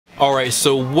Alright,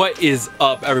 so what is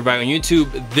up everybody on YouTube?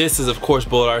 This is of course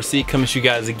Blahzay coming to you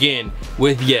guys again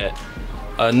with yet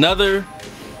another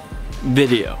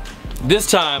video. This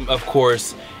time of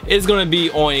course is going to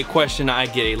be on a question I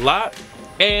get a lot,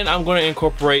 and I'm going to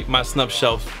incorporate my Snupps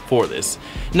shelf for this.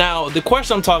 Now the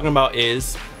question I'm talking about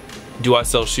is, do I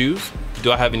sell shoes?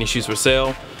 Do I have any shoes for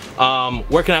sale?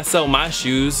 Where can I sell my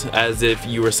shoes, as if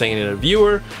you were saying in a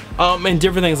viewer, and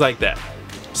different things like that.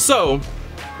 So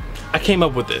I came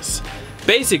up with this.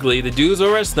 Basically, the dudes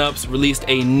over at Snupps released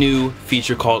a new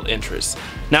feature called Interest.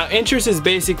 Now, Interest is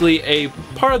basically a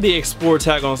part of the Explore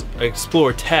tab on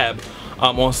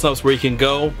Snupps, where you can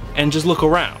go and just look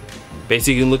around.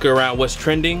 Basically, you can look around what's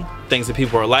trending, things that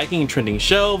people are liking, trending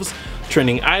shelves,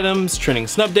 trending items, trending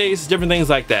Snup days, different things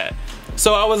like that.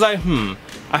 So I was like,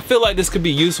 I feel like this could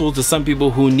be useful to some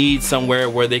people who need somewhere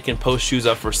where they can post shoes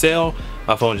up for sale.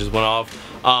 My phone just went off.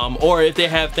 Or if they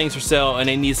have things for sale and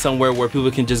they need somewhere where people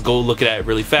can just go look at it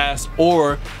really fast,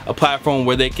 or a platform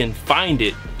where they can find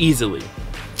it easily.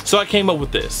 So I came up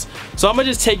with this. So I'm gonna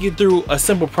just take you through a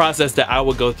simple process that I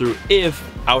would go through if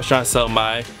I was trying to sell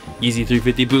my Yeezy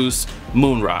 350 Boost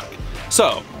Moon Rock.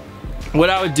 So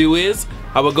what I would do is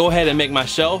I would go ahead and make my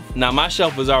shelf. Now my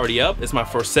shelf was already up. It's my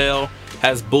for sale.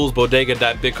 Has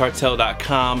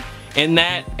Bodega.bigcartel.com in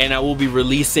that, and I will be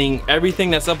releasing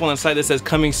everything that's up on the site that says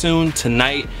coming soon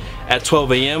tonight at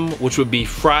 12 a.m. which would be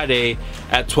Friday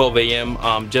at 12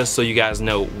 a.m. Just so you guys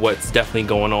know what's definitely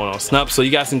going on Snupps. So you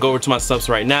guys can go over to my Snupps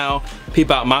right now, peep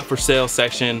out my for sale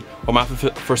section or my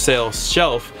for sale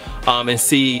shelf, and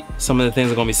see some of the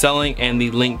things I'm gonna be selling, and the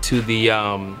link to the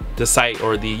site,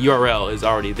 or the URL, is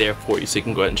already there for you, so you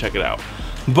can go ahead and check it out.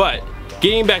 But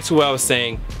getting back to what I was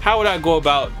saying, how would I go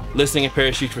about listing a pair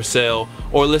of shoes for sale,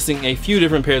 or listing a few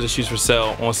different pairs of shoes for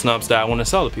sale on Snupps that I want to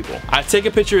sell to people? I take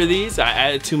a picture of these, I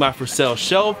add it to my for sale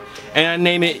shelf, and I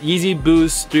name it Yeezy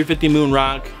Boost 350 Moon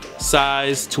Rock,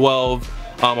 size 12,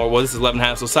 or well, this is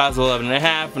 11.5, so size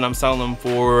 11.5, and I'm selling them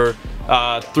for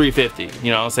 $350.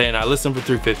 You know what I'm saying? I list them for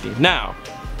 $350. Now,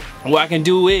 what I can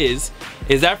do is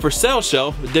that for sale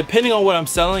shelf, depending on what I'm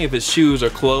selling, if it's shoes or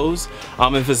clothes.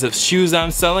 If it's shoes I'm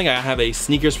selling, I have a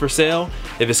sneakers for sale.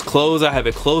 If it's clothes, I have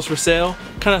a clothes for sale.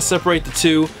 Kind of separate the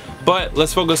two, but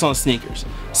let's focus on sneakers.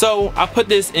 So I put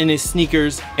this in a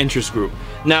sneakers interest group.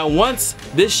 Now once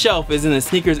this shelf is in the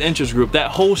sneakers interest group,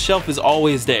 that whole shelf is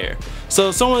always there. So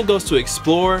if someone goes to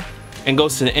Explore and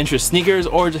goes to the interest sneakers,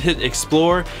 or just hit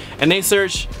Explore and they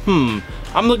search,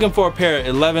 I'm looking for a pair of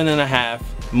 11.5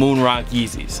 Moon Rock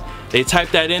Yeezys. They type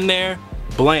that in there,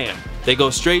 blam. They go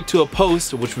straight to a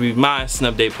post, which would be my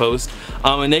Snup Day post,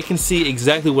 and they can see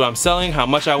exactly what I'm selling, how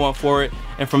much I want for it,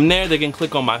 and from there they can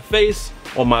click on my face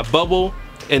or my bubble,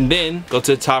 and then go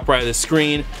to the top right of the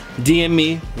screen, DM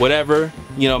me, whatever,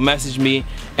 you know, message me,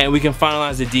 and we can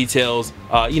finalize the details,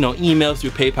 you know, email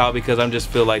through PayPal, because I just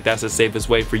feel like that's the safest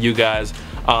way for you guys,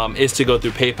 is to go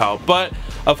through PayPal. But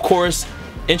of course,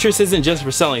 Interest isn't just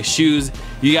for selling shoes.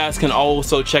 You guys can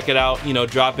also check it out, you know,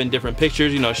 drop in different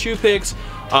pictures, you know, shoe pics.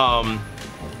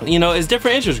 You know, it's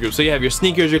different interest groups. So you have your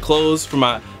sneakers, your clothes. For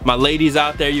my ladies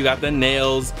out there, you got the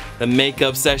nails, the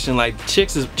makeup section. Like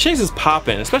chicks is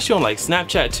popping, especially on like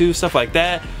Snapchat too, stuff like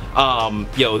that.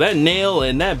 Yo, that nail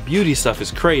and that beauty stuff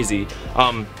is crazy.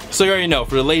 So you already know,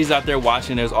 for the ladies out there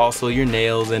watching, there's also your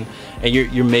nails and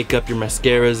your makeup, your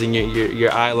mascaras, and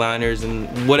your eyeliners, and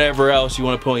whatever else you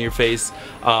want to put on your face.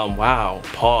 Wow,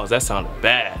 pause, that sounded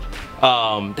bad.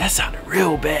 That sounded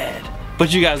real bad.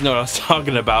 But you guys know what I was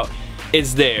talking about.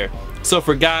 It's there. So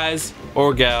for guys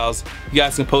or gals, you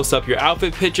guys can post up your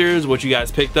outfit pictures, what you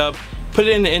guys picked up, put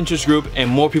it in the interest group, and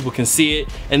more people can see it.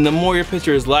 And the more your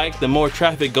picture is liked, the more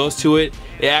traffic goes to it.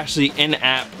 It actually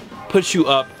in-app puts you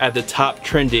up at the top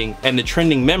trending, and the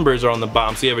trending members are on the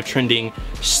bottom. So you have a trending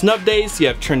Snup days, you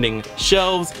have trending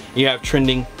shelves, you have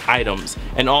trending items,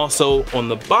 and also on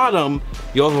the bottom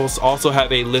you also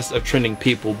have a list of trending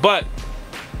people. But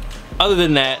other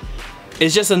than that,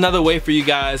 it's just another way for you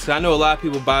guys, 'cause I know a lot of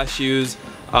people buy shoes,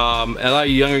 and a lot of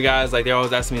you younger guys, like, they're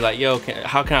always asking me like, yo,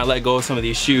 how can I let go of some of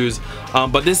these shoes?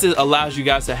 But this allows you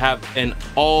guys to have an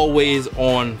always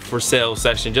on for sale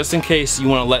section, just in case you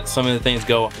want to let some of the things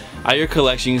go out of your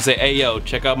collection. You can say, hey yo,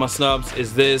 check out my Snupps,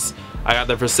 is this, I got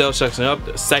the for sale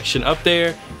section up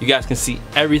there. You guys can see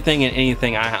everything and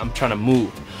anything I'm trying to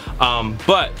move.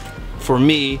 But for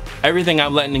me, everything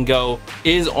I'm letting go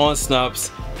is on Snupps.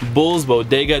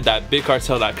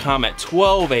 Bodega.bigcartel.com at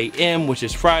 12 a.m. which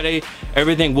is Friday.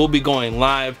 Everything will be going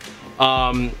live,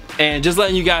 and just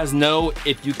letting you guys know,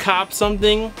 if you cop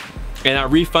something and I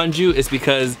refund you, it's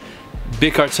because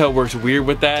Big Cartel works weird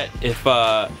with that. If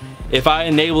I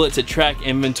enable it to track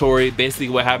inventory, basically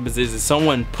what happens is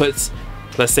someone puts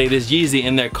let's say this Yeezy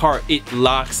in their cart, it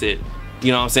locks it.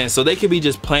 You know what I'm saying? So they could be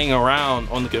just playing around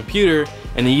on the computer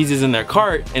and the Yeezy's in their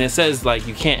cart and it says like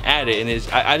you can't add it,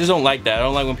 and I just don't like that. I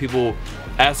don't like when people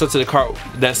add stuff to the cart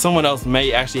that someone else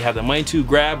may actually have the money to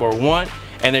grab or want,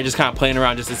 and they're just kind of playing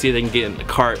around just to see if they can get in the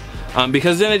cart.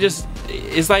 Because then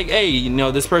it's like, hey, you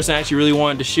know, this person actually really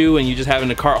wanted the shoe and you just have in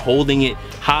the cart holding it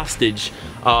hostage.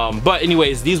 But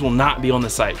anyways, these will not be on the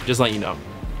site, just letting you know.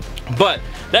 But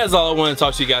that is all I wanted to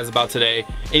talk to you guys about today.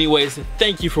 Anyways,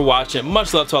 thank you for watching.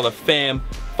 Much love to all the fam,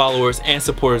 followers, and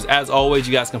supporters. As always,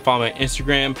 you guys can follow me on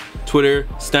Instagram, Twitter,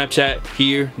 Snapchat,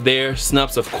 here, there,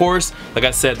 Snupps, of course. Like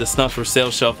I said, the Snupps for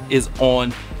sale shelf is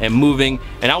on and moving.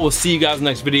 And I will see you guys in the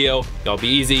next video. Y'all be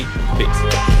easy.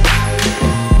 Peace.